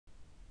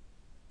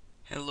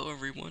Hello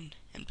everyone,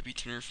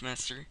 MWT Nerf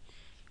Master.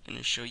 I'm going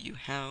to show you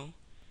how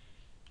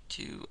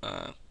to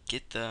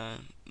get the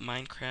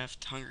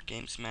Minecraft Hunger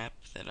Games map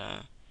that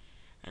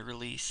I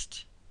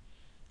released.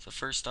 So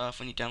first off,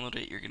 when you download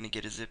it, you're going to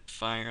get a zip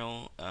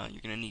file.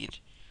 You're going to need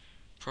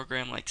a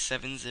program like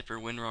 7-zip or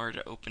WinRAR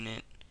to open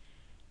it.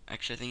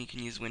 Actually, I think you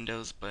can use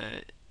Windows,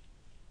 but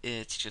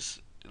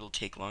it'll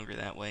take longer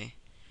that way.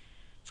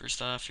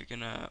 First off, you're going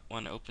to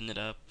want to open it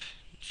up.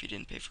 If you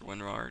didn't pay for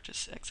WinRAR,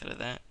 just X out of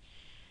that.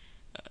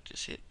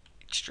 Just hit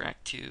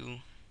extract to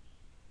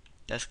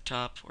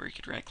desktop, or you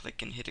could right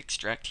click and hit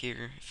extract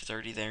here if it's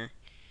already there.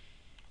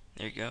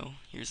 There you go.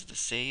 Here's the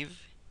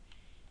save,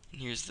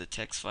 and here's the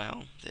text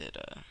file that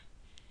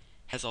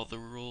has all the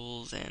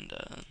rules and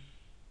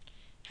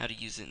how to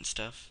use it and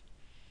stuff.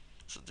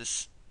 So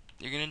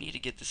you're gonna need to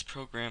get this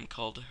program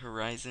called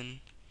Horizon.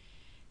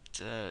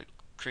 It's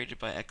created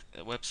by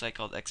a website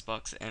called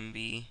Xbox MB.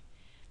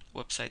 The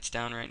website's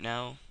down right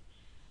now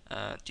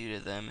due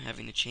to them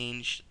having to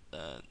change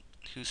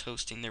who's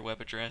hosting their web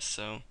address.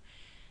 So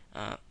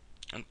uh,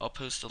 I'll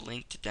post a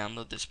link to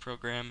download this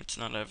program. It's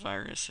not a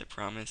virus, I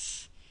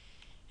promise.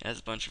 It has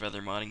a bunch of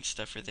other modding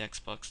stuff for the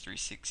Xbox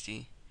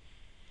 360.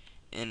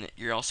 And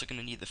you're also going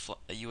to need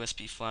a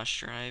USB flash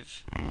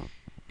drive.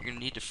 You're going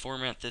to need to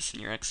format this in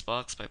your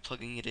Xbox by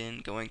plugging it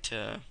in, going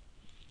to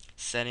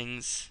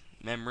Settings,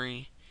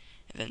 Memory,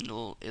 and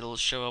then it'll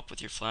show up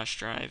with your flash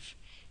drive.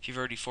 If you've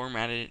already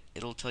formatted it,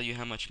 it'll tell you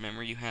how much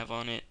memory you have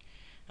on it.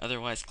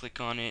 Otherwise,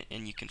 click on it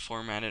and you can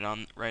format it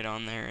right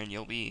on there, and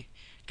you'll be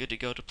good to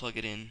go to plug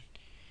it in.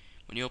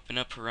 When you open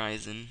up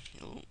Horizon,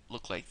 it'll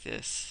look like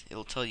this.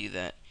 It'll tell you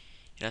that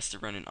it has to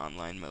run in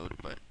online mode,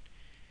 but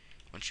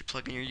once you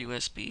plug in your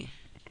USB,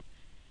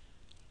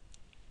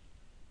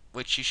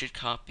 which you should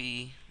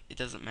copy, it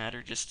doesn't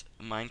matter, just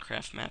a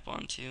Minecraft map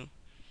onto.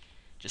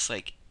 Just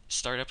like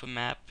start up a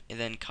map and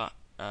then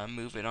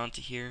move it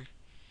onto here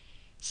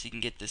so you can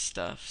get this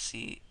stuff.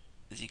 See,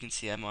 as you can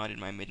see, I modded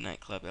my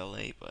Midnight Club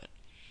LA, but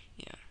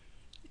yeah,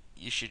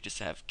 you should just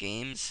have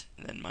games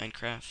and then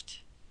Minecraft,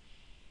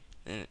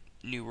 then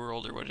New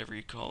World or whatever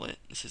you call it.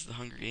 This is the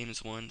Hunger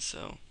Games one,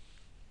 so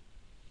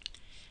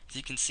as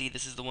you can see,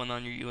 this is the one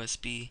on your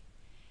USB.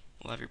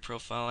 We'll have your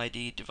profile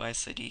ID,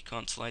 device ID,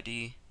 console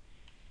ID,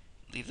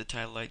 leave the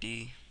title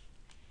ID.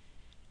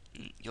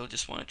 And you'll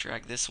just want to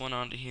drag this one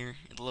onto here.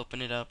 It'll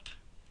open it up.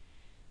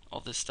 All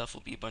this stuff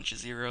will be a bunch of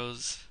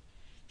zeros.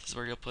 This is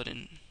where you'll put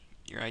in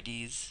your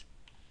IDs.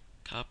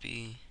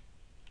 Copy,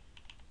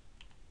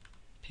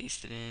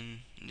 paste it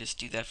in, and just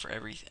do that for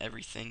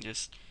everything.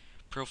 Just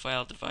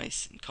profile,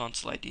 device, and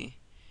console ID.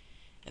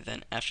 And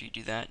then after you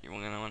do that, you're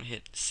going to want to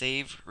hit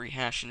save,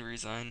 rehash, and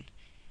resign.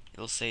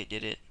 It'll say it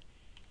did it.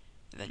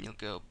 And then you'll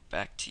go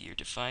back to your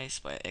device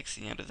by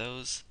exiting out of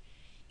those.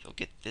 You'll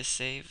get this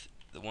save,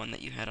 the one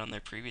that you had on there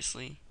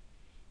previously.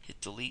 Hit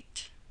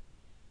delete.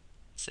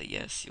 Say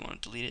yes, you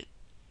want to delete it.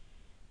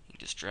 You can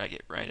just drag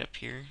it right up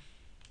here.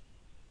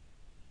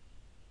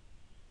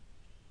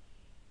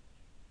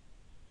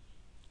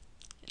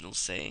 It'll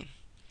say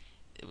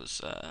it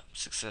was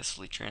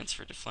successfully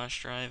transferred to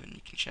flash drive, and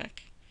you can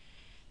check.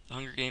 The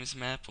Hunger Games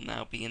map will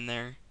now be in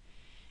there,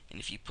 and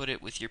if you put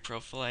it with your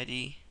profile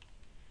ID,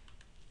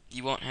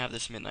 you won't have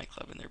this Midnight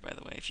Club in there, by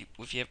the way. If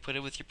you have put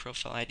it with your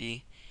profile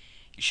ID,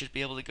 you should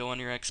be able to go on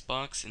your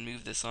Xbox and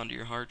move this onto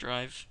your hard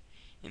drive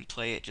and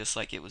play it just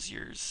like it was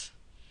yours.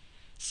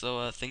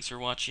 So thanks for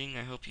watching.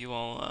 I hope you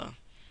all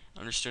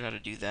understood how to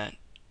do that.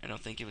 I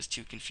don't think it was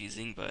too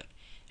confusing, but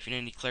if you need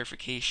any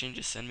clarification,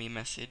 just send me a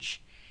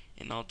message,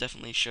 and I'll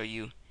definitely show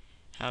you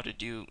how to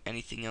do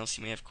anything else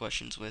you may have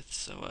questions with.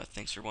 So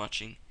thanks for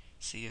watching.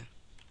 See ya.